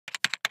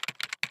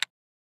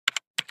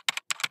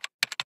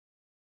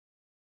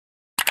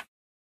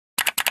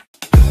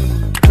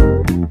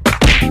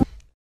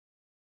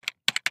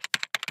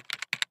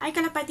Hi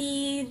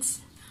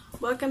Kalapatids!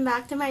 Welcome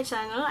back to my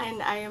channel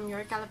and I am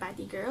your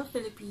Kalapati girl,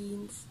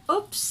 Philippines.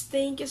 Oops!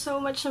 Thank you so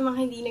much sa mga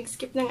hindi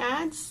nag-skip ng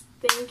ads.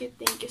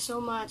 Thank you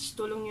so much.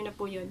 Tulong nyo na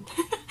po yun.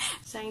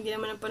 Sayang din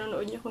naman ang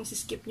panonood nyo kung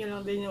si-skip nyo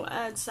lang din yung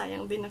ads.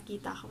 Sayang din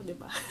nakita ko,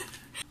 diba?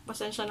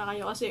 Pasensya na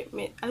kayo kasi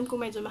alam ko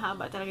medyo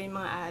mahaba talaga yung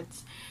mga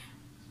ads.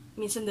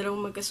 Minsan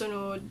dalawang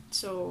magkasunod.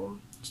 So,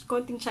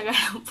 konting tiyaga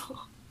lang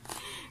po.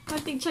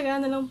 Konting tiyaga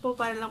na lang po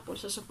para lang po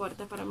sa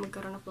suporta para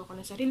magkaroon na po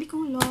ako ng sarili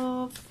kong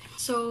love.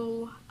 So,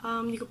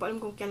 hindi ko pa alam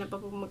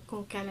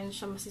kung kailan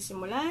siya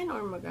masisimulan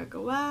or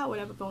magagawa.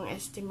 Wala pa pong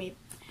estimate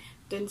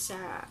dun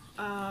sa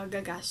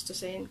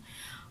gagastusin.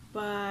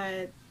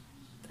 But,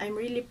 I'm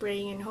really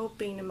praying and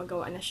hoping na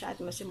magawa na siya at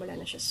masimula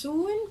na siya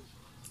soon.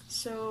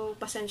 So,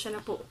 pasensya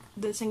na po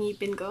dun sa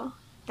ngipin ko.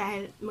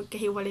 Dahil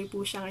magkahiwalay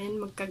po siya ngayon,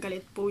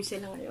 magkagalit po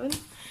sila ngayon.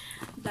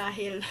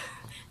 Dahil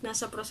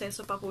nasa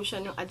proseso pa po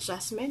siya ng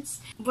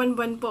adjustments.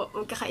 Buwan-buwan po,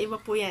 magkakaiba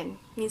po yan.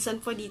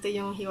 Minsan po dito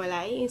yung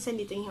hiwalay, minsan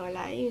dito yung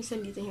hiwalay,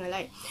 minsan dito yung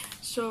hiwalay.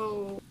 So,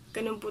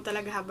 ganun po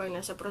talaga habang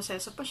nasa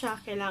proseso pa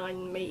siya, kailangan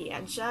may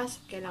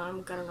i-adjust,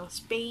 kailangan magkaroon ng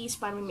space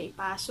para may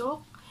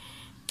maipasok.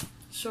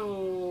 So,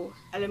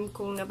 alam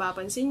kong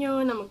napapansin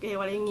nyo na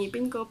magkahiwalay yung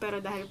ngipin ko, pero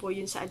dahil po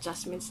yun sa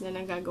adjustments na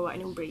nagagawa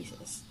ng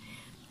braces.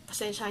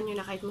 Pasensyahan nyo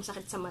na kahit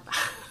masakit sa mata.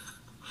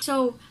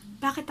 So,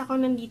 bakit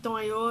ako nandito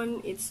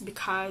ngayon? It's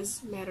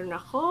because meron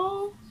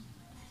akong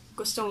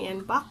gustong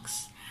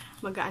i-unbox.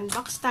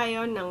 Mag-unbox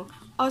tayo ng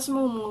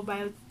Osmo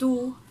Mobile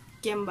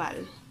 2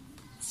 Gimbal.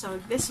 So,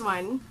 this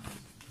one.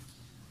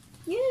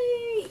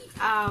 Yay!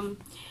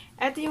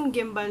 Ito yung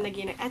gimbal na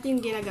ito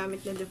yung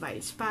ginagamit na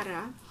device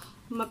para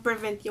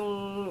ma-prevent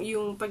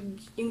yung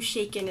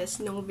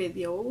shakiness ng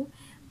video.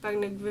 Pag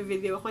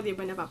nagve-video ako, di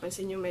ba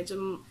napapansin nyo,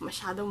 medyo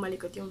masyadong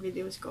malikot yung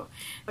videos ko.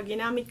 Pag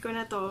ginamit ko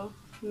na to,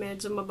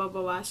 medyo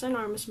mababawasan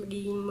or mas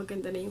magiging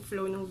maganda na yung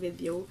flow ng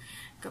video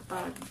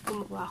kapag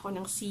kumukuha ako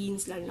ng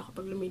scenes, lalo na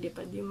kapag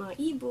lumilipad yung mga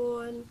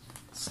ibon.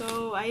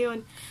 So,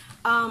 ayun.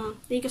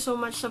 Thank you so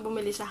much sa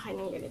bumili sa akin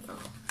ng ganito.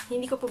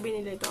 Hindi ko po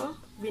binili to.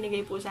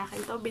 Binigay po sa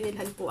akin to.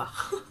 Binilhan po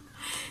ako.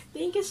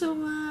 Thank you so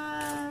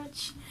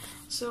much!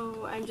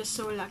 So, I'm just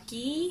so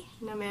lucky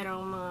na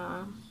merong mga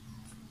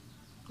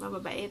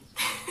mababait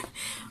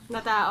na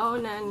tao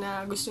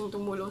na gustong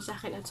tumulong sa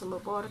akin at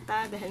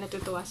sumuporta dahil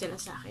natutuwa sila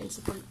sa akin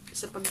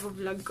sa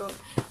pag-vlog ko.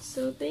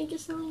 So, thank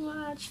you so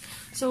much.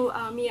 So,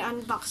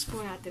 i-unbox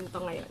po natin to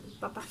ngayon.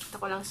 Papakita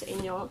ko lang sa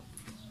inyo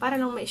para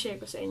lang ma-share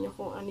ko sa inyo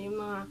kung ano yung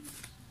mga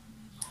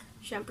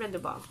syempre,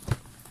 diba?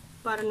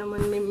 Para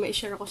naman may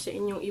ma-share ako sa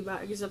inyong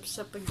iba except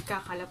sa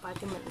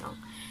pagkakalapati man lang.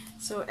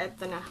 So,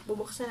 eto na.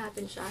 Bubuksan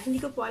natin siya.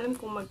 Hindi ko po alam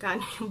kung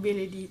magkano yung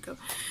bili dito.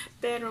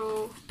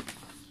 Pero,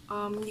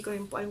 hindi ko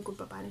rin po alam kung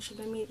paano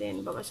siya gamitin.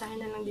 Babasahin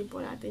na lang din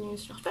po natin yung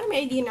instructions. Pero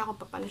may idea na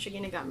ako paano siya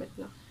ginagamit,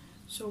 no?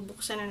 So,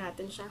 buksan na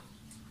natin siya.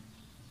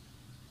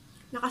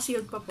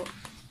 Nakasealed pa po.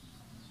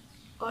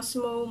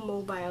 Osmo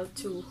Mobile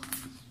 2.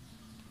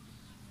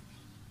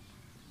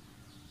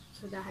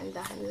 So,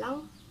 dahan-dahan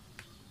lang.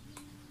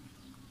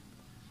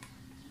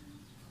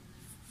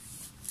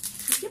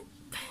 Yep.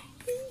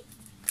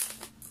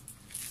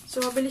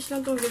 So, mabilis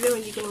lang itong video.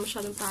 Hindi ko na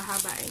masyadong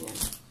pahabain yan.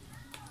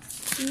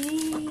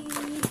 Yay!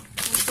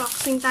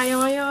 Unboxing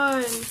tayo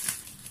ngayon.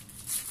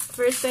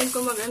 First time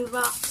ko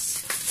mag-unbox.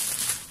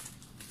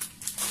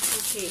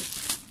 Okay.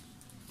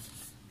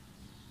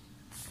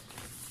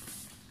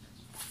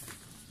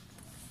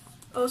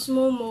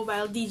 Osmo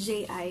Mobile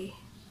DJI.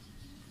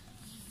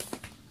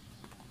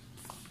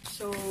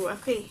 So,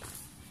 okay.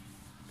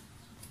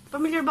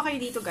 Familiar ba kayo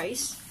dito,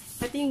 guys?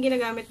 Ito yung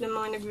ginagamit ng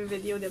mga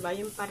nagve-video, diba?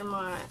 Yung para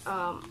mga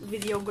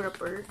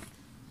videographer.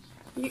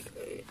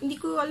 Hindi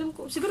ko alam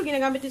kung, siguro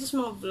ginagamit ito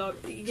sa mga vlog,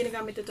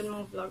 ginagamit ito ng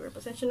mga vlogger.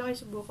 Pasensya na kayo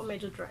sa buhok ko,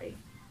 medyo dry.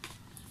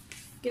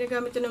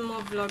 Ginagamit ito ng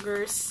mga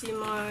vloggers, yung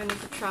mga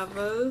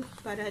nag-travel,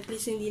 para at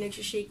least hindi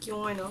nag-shake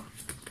yung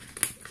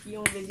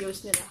yung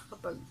videos nila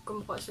kapag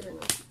kumukuha sila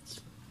ng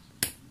videos.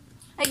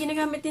 Ay,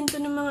 ginagamit din ito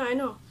ng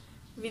mga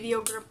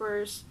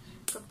videographers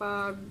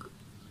kapag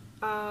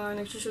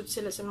nag-shoot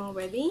sila sa mga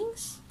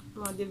weddings,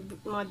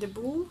 mga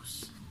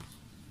debuts,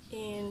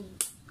 and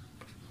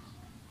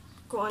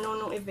kung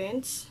ano-anong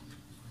events.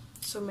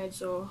 So,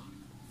 medyo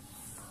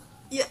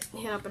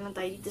nahirapan lang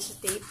tayo dito sa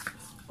tape.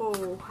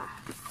 Oh, ha.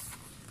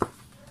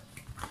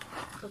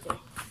 Okay.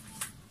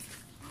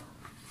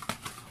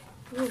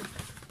 Ooh.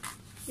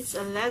 It's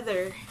a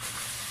leather.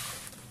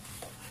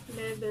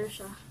 Leather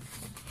siya.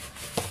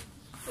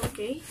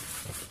 Okay.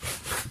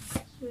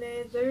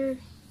 Leather.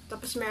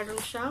 Tapos, meron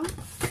siyang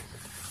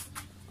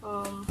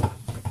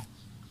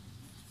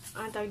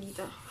anong tawag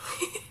dito?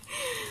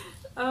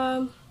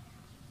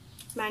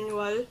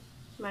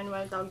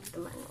 Manual tawag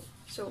dito, manual.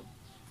 So,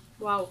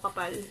 wow,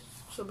 kapal.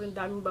 Sobrang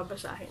daming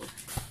babasahin.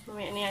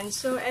 Mamaya na yan.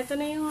 So, eto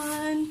na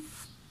yun.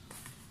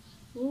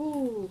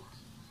 Ooh.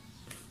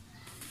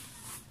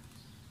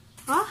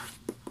 Ha?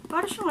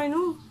 Para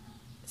siyang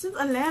It's not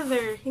a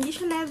leather. Hindi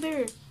siya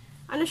leather.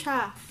 Ano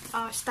siya?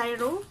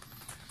 Styro?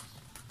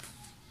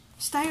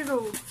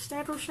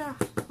 Styro siya.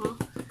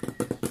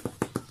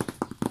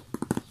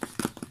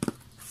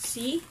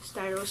 see?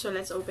 Styro, so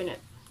let's open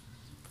it.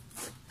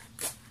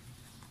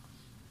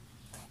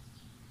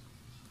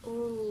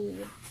 Oh.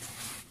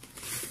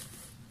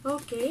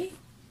 Okay.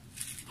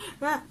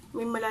 Ah,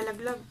 may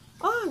malalaglag.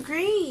 Oh,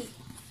 gray!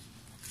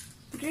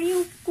 Gray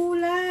yung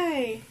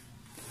kulay.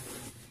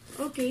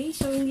 Okay,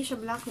 so hindi siya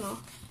black,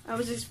 no? I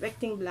was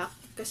expecting black.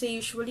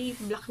 Kasi usually,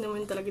 black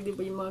naman talaga, di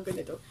ba, yung mga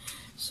ganito.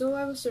 So,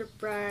 I was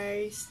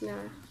surprised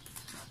na...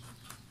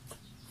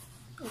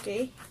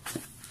 Okay.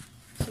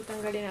 So,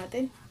 tanggalin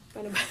natin.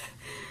 Paano ba?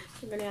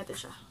 Tanggalin natin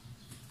siya.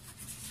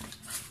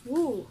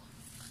 Woo!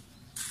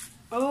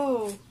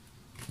 Oh!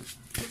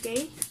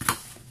 Okay.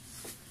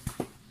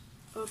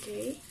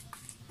 Okay.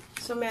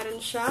 So, meron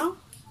siyang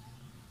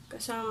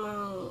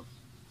kasamang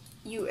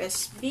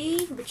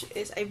USB, which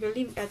is, I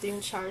believe, ito yung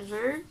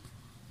charger.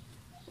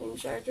 Yung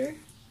charger.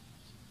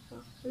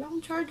 Oh, wala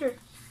akong charger.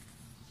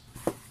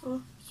 Oh,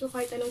 so,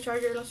 kahit anong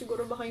charger lang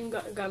siguro baka yung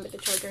gamit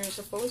na charger nyo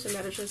sa phone. So,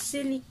 meron siyang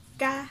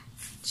silica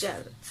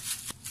gel.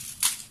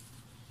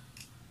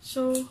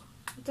 So,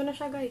 ito na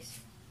siya,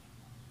 guys.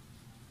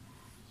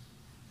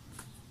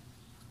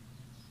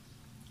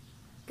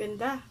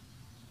 Ganda.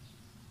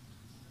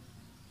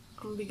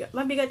 Ang bigat.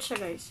 Mabigat siya,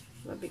 guys.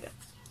 Mabigat.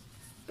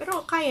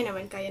 Pero kaya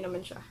naman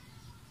siya.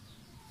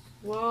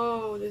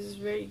 Wow, this is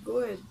very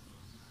good.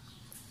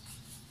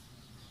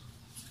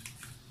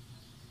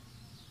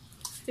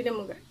 Tignan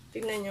mo, guys.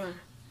 Tignan nyo.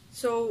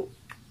 So,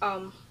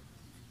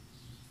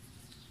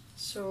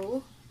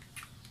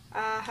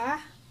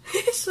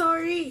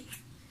 sorry.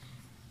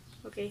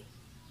 Okay.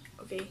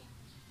 Okay.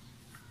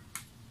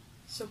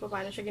 So,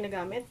 paano siya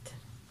ginagamit?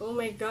 Oh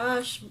my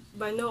gosh.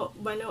 Bano.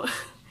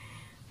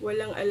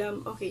 Walang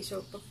alam. Okay,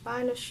 so,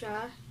 paano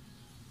siya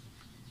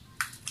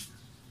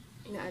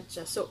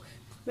ina-adjust? So,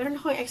 meron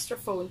akong extra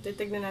phone.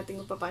 Titignan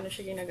natin kung paano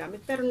siya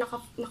ginagamit. Pero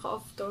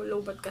naka-off to.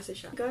 Low-bat kasi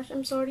siya. Gosh,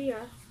 I'm sorry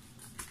ah.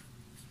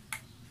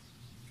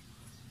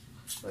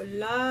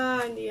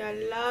 Wala, hindi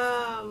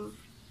alam.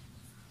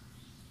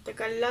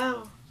 Teka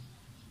lang.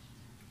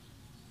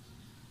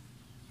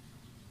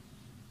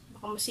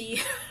 Baka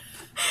masira.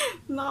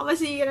 Baka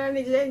masira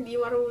ni Jen. Hindi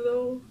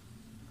marunong.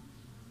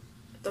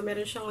 Ito,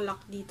 meron siyang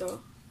lock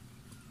dito.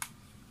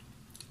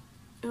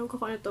 Ewan ko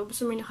kung ano to.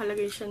 Basta may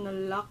nakalagay siya na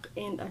lock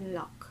and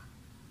unlock.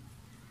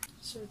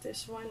 So,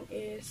 this one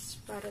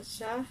is para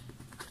sa...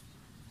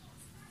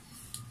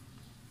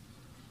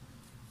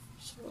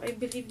 So, I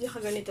believe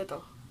nakaganito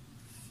to.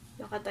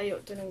 Nakatayo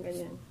to ng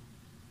ganyan.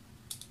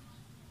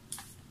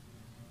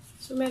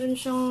 So, meron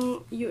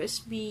siyang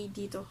USB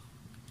dito.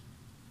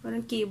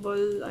 Parang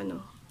cable,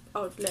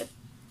 outlet.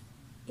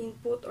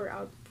 Input or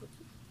output.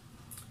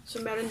 So,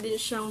 meron din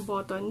siyang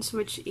buttons,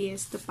 which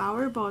is the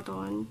power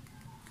button.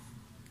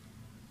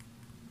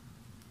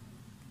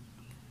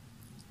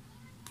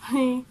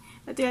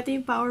 Ito yata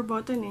yung power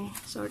button eh.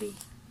 Sorry.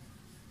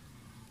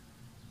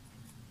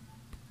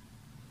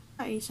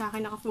 Ay, sa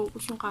akin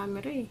nakafocus yung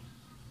camera eh.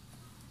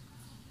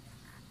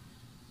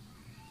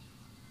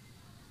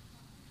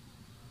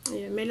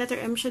 Ayan, may letter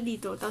M siya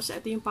dito. Tapos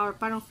ito yung power,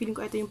 parang feeling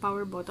ko ito yung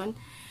power button.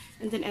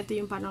 And then ito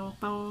yung parang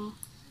pang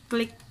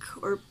click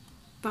or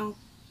pang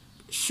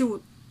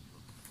shoot.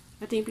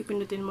 Ito yung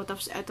pipindutin mo.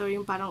 Tapos ito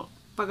yung parang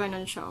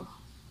paganan siya.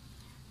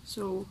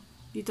 So,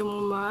 dito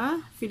mo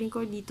feeling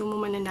ko dito mo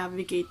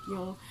navigate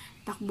yung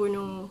takbo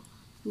nung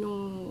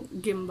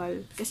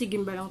gimbal. Kasi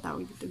gimbal ang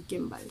tawag dito,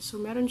 gimbal. So,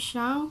 meron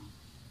siyang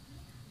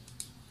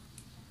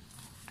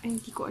ay,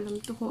 hindi ko alam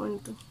to kung ano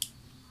to.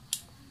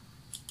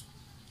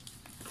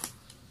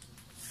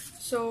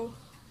 So,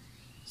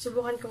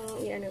 subukan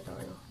kong i-ano to,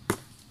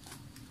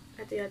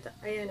 Ito yata,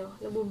 ay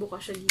nabubuka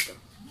siya dito.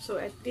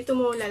 So, dito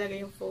mo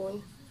lalagay yung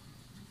phone.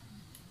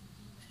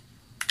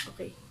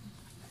 Okay.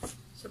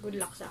 So, good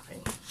luck sa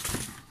akin.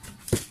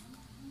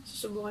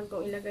 Susubukan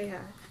kong ilagay,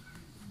 ha.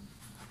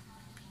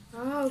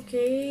 Ah,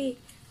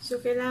 okay. So,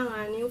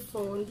 kailangan yung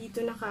phone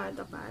dito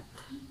nakatapat.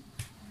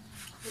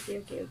 Okay.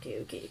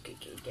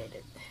 Get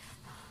it.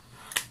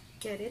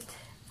 Get it.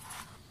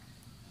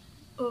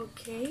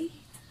 Okay.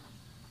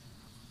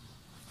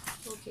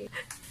 Okay.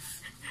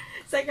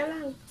 Seka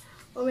lang.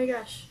 Oh my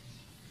gosh.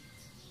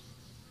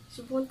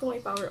 Subukan kong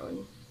i-power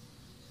on.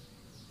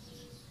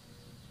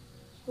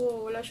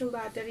 Oh, wala siyang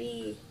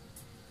battery.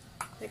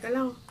 Teka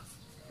lang.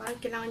 Parang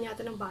kailangan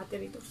yata ng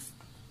battery to.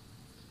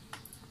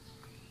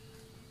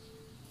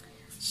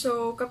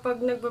 So,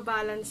 kapag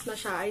nagbabalance na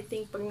siya, I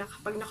think pag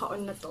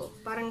naka-on na to,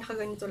 parang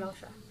nakaganito lang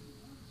siya.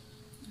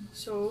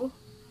 So,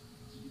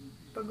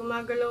 pag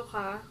gumagalaw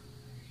ka,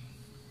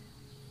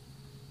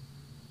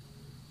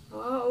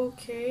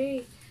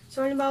 okay.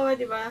 So, halimbawa,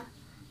 di ba?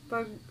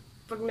 Pag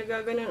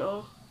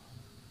nagaganon,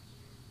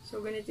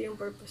 so, ganito yung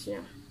purpose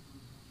niya.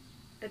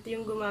 Ito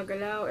yung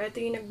gumagalaw. Ito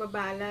yung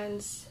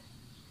nagbabalance.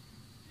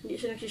 Hindi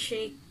siya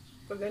nagsishake.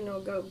 Pag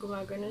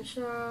gumaganon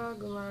siya,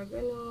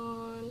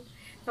 gumaganon.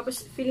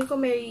 Tapos, feeling ko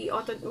may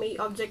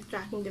object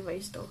tracking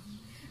device to.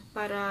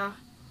 Para,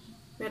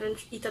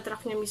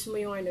 itatrack niya mismo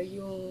yung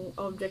yung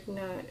object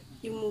na,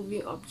 yung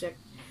moving object.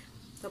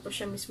 Tapos,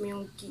 siya mismo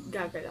yung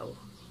gagalaw.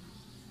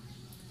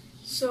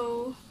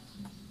 So,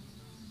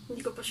 hindi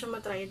ko pa siya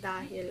matry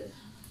dahil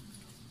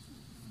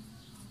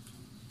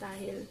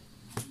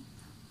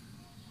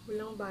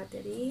walang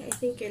battery. I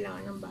think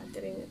kailangan ng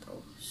battery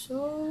nito.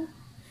 So,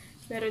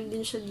 meron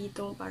din siya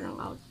ditong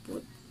parang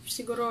output.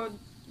 Siguro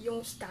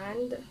yung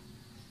stand.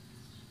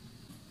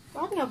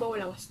 Bakit nga ba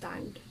walang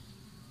stand?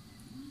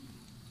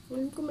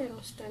 Alam ko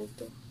merong stand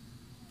to.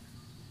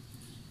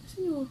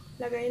 Kasi yung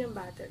lagay ng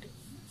battery.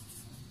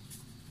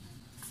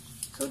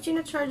 So,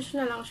 china-charge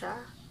na lang siya.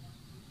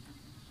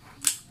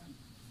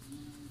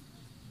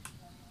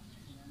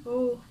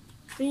 Oh,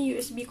 ito yung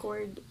USB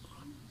cord.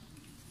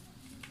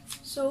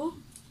 So,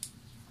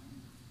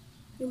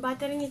 yung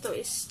battery nito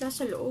is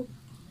nasa loob.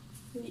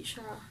 Hindi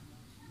siya.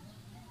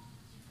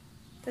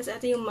 Tapos,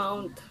 ito yung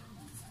mount.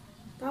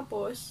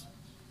 Tapos,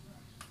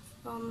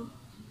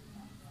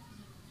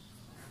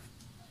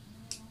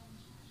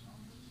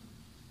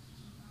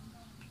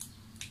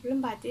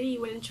 walang battery,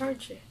 walang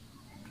charge eh.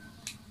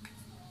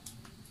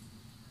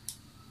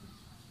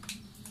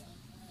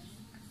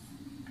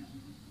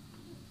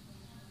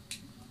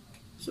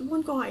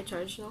 Subukan ko nga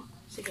i-charge, no?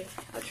 Sige,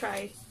 I'll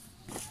try.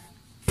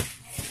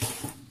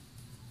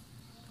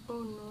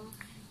 Oh no.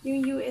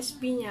 Yung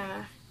USB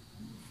niya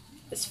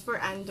is for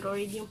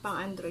Android, yung pang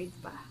Android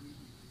pa.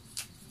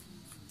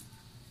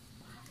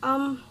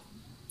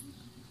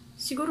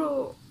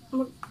 Siguro,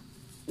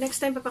 next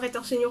time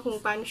papakita ko sa inyo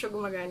kung paano siya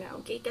gumagana,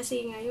 okay?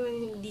 Kasi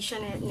ngayon, hindi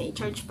siya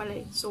na-charge pala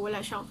eh. So,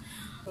 wala siyang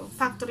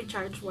factory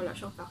charge, wala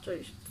siyang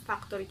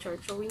factory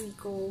charge. So, hindi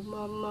ko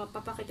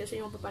mapapakita sa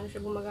inyo kung paano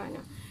siya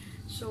gumagana.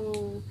 So,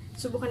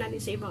 subukan natin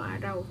sa ibang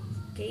araw.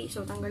 Okay?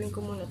 So, tanggalin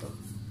ko muna to.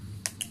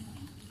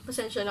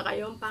 Pasensya na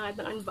kayo, ang pangit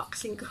ng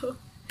unboxing ko.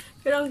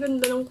 Pero ang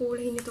ganda ng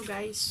kulay nito,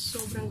 guys.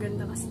 Sobrang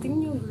ganda. Kasi tingnan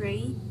nyo,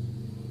 gray.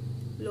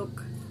 Look.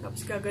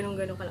 Tapos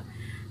gaganong-ganong ka lang.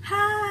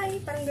 Hi!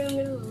 Parang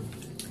ganong-ganong.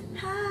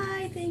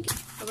 Hi! Thank you.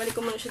 Pabalik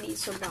ko muna siya dito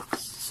sa box.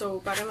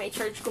 So, para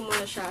ma-charge ko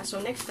muna siya. So,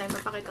 next time,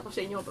 papakita ko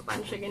sa inyo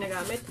paano siya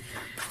ginagamit.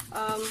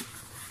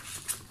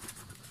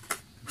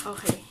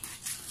 Okay.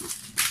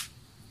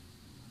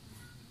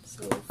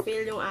 So,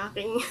 fail yung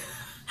aking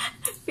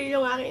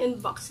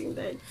unboxing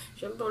dahil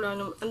syempre wala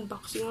nang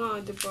unboxing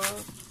nga, diba?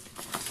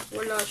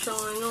 Wala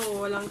siyang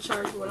walang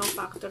charge, walang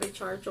factory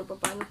charge. O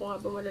paano ko nga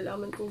ba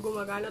malalaman kung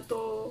gumagana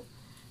to?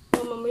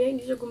 O mamaya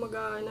hindi siya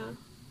gumagana.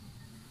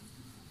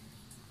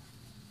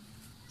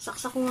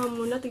 Saksak ko nga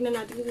muna, tignan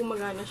natin kung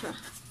gumagana siya.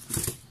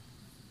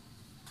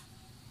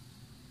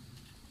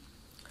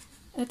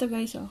 Eto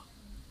guys, oh.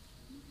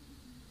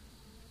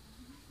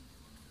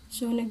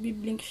 So,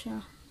 nagbi-blink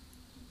siya.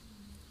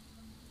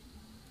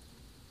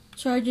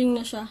 Charging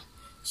na siya.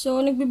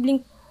 So,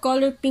 nagbi-blink,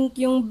 color pink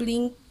yung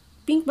blink.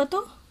 Pink ba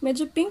to?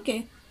 Medyo pink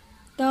eh.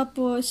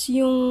 Tapos,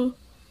 yung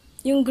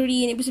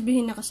green, ibig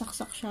sabihin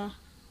nakasaksak siya.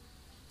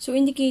 So,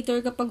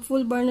 indicator, kapag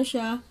full bar na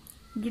siya,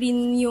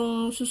 green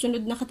yung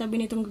susunod na katabi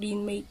nitong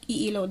green, may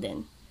iilaw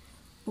din.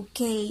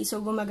 Okay,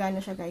 so gumagana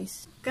siya,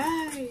 guys.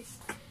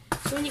 Guys!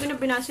 So, hindi ko na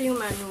binasa yung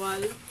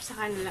manual sa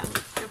kanila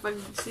kapag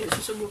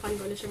susubukan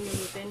ko na siyang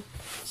gamitin.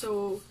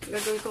 So,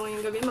 gagawin ko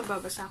ngayong gabi,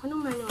 magbabasa ako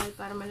ng manual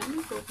para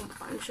malaman ko kung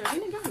paano siya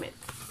ginagamit.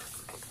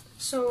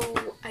 So,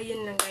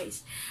 ayun lang,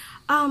 guys.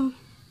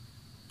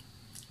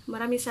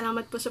 Maraming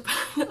salamat po sa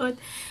panonood.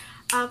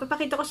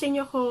 Papakita ko sa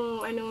inyo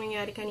kung anong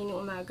nangyari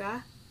kaninang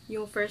umaga.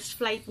 Yung first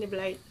flight ni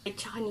Blite at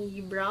saka ni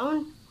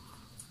Brown.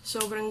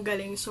 Sobrang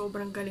galing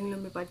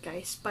lumipad,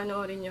 guys.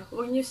 Panoorin nyo.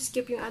 Huwag nyo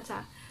skip yung ads,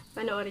 ha.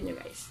 Panoorin nyo,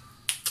 guys.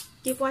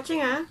 Keep watching,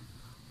 ha.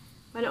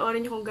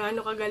 Panoorin nyo kung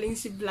gaano kagaling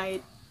si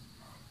Blite.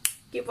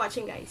 Keep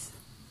watching, guys.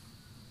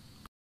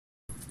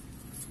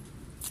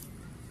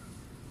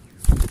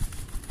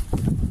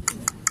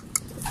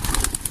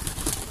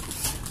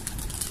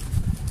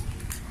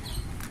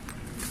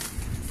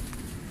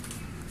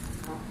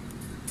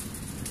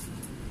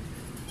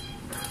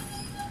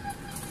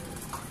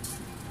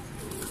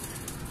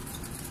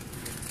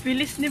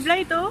 Bilis ni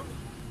Blite, oh.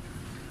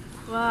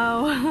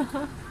 Wow.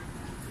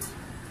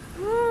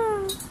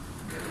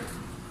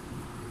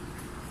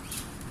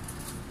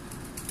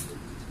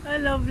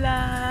 Hello,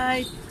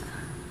 Blite.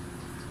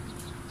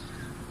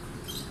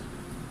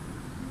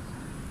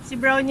 Si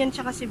Brown yan,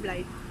 tsaka si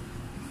Blite.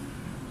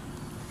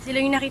 Sila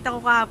yung nakita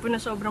ko kahapon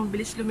na sobrang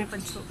bilis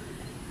lumipad. So,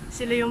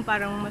 sila yung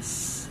parang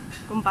mas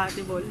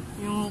compatible.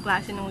 Yung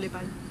klase ng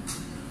lipad.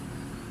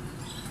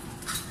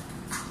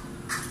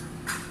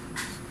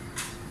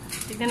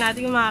 Tignan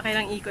natin kung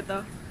makakailang ikot,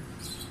 oh.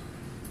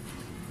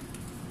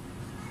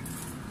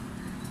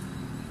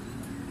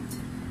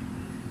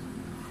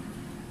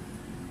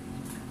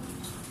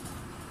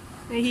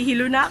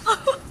 Nahihilo na ako.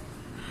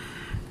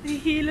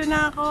 Nahihilo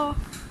na ako.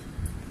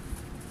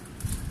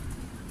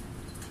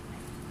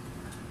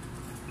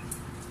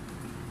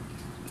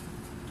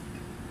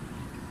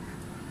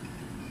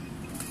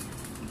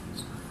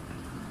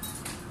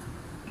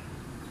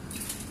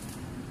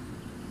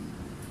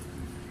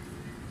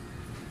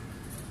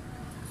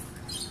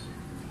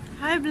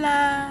 Hi,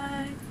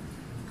 Blite!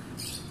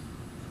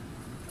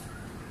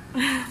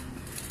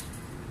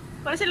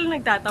 Para silang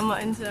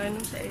nagtatamaan sa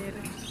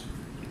ere.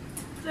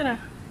 Saan na?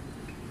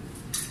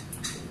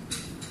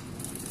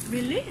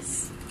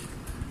 Bilis!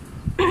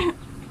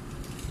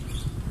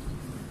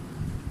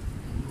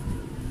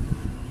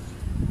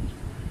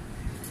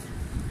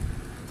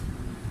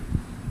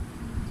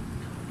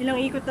 Ilang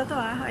ikot na to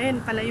ah.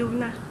 Ayan, palayog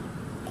na.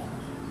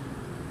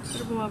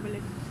 Pero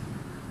bumabalik.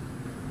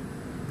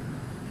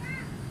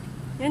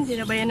 Yan,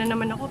 sinabayan na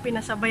naman ako.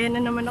 Pinasabayan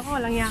na naman ako.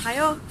 Walang iya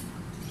kayo.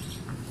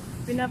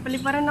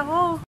 Pinapaliparan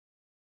ako.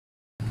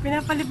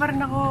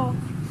 Pinapaliparan ako.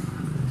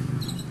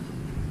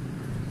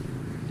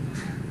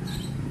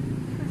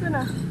 Ito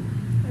na.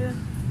 Ayan.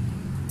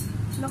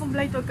 Naku,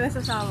 Blite, huwag kang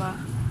sasama.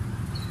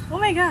 Oh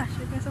my gosh,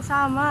 huwag kang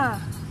sasama.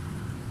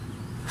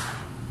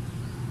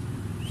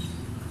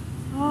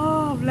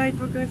 Oh, Blite,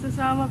 huwag kang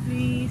sasama,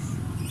 please.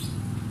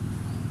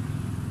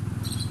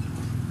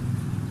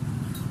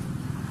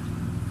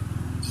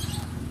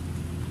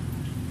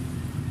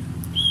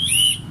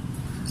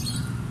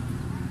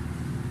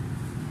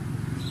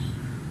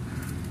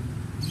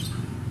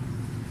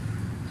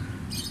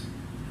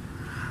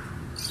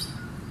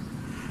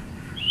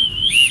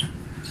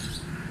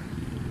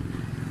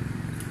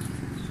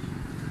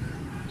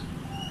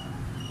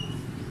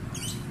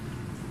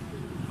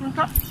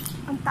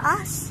 Ang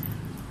taas.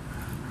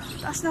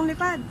 Taas ng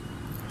lipad.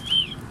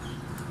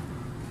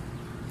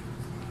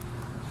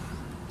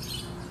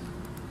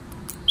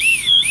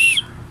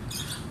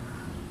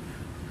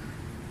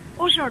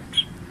 Oh, short.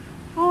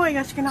 Oh my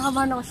gosh,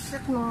 kinakabahan ako.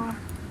 Shit mo.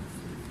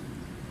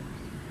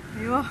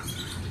 Ayo.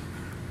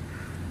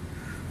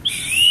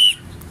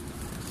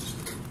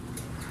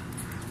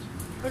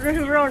 Pero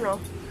si bro, no?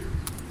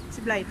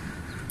 Si Blite.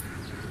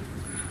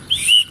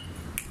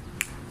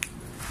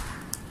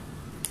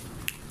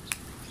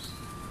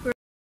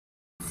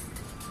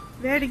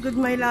 Very good,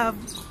 my love.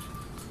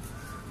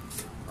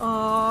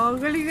 Oh,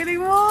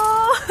 galing-galing mo!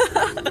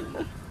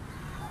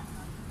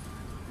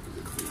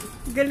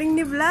 Galing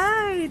ni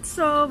Blite.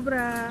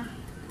 Sobra.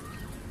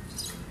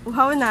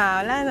 Uhaw na.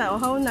 Wala na.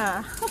 Uhaw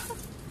na.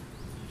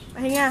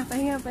 Pahinga,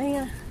 pahinga,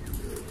 pahinga.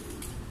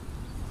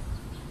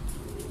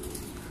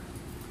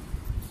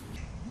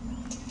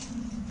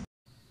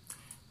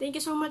 Thank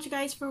you so much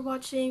guys for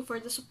watching, for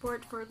the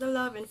support, for the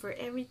love, and for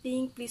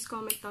everything. Please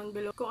comment down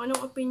below kung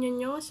anong opinion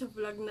nyo sa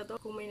vlog na to.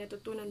 Kung may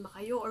natutunan ba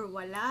kayo or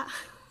wala.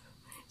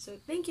 So,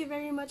 thank you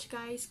very much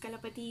guys,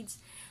 Kalapatids.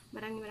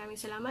 Maraming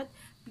salamat.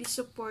 Please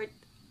support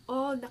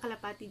all the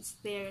Kalapatids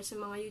there sa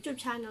mga YouTube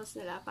channels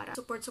nila para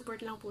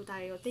support lang po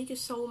tayo. Thank you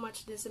so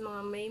much din sa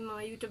may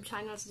mga YouTube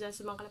channels dyan,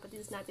 sa mga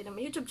Kalapatids natin na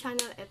may YouTube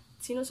channel at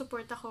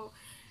sinusupport ako.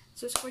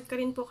 So, support ka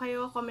rin po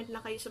kayo. Comment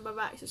lang kayo sa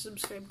baba.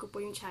 Isusubscribe ko po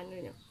yung channel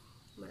nyo.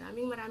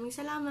 Maraming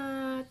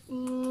salamat.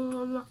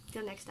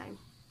 Till next time.